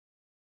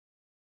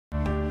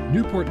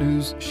Newport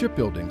News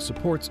Shipbuilding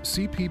supports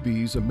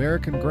CPB's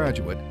American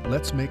Graduate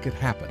Let's Make It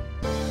Happen.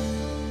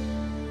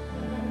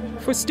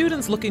 For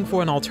students looking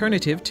for an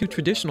alternative to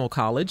traditional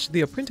college, the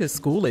Apprentice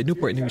School at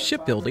Newport News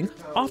Shipbuilding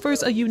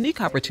offers a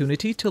unique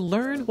opportunity to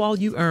learn while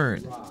you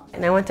earn.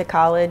 And I went to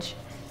college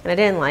and I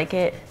didn't like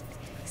it,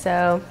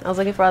 so I was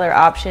looking for other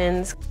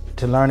options.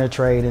 To learn a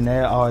trade and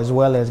as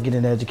well as get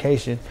an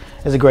education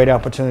is a great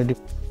opportunity.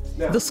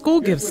 The school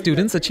gives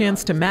students a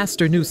chance to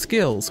master new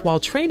skills while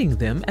training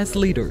them as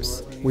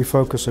leaders. We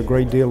focus a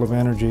great deal of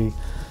energy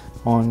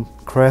on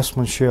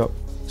craftsmanship,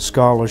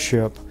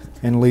 scholarship,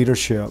 and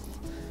leadership.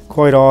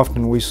 Quite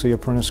often we see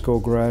Apprentice School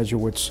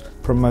graduates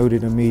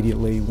promoted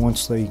immediately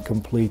once they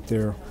complete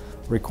their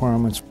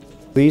requirements.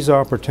 These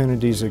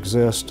opportunities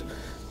exist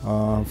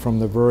from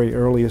the very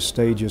earliest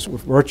stages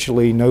with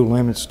virtually no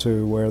limits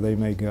to where they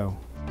may go.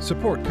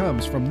 Support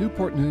comes from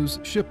Newport News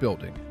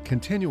Shipbuilding,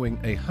 continuing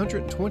a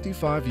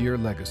 125-year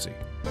legacy.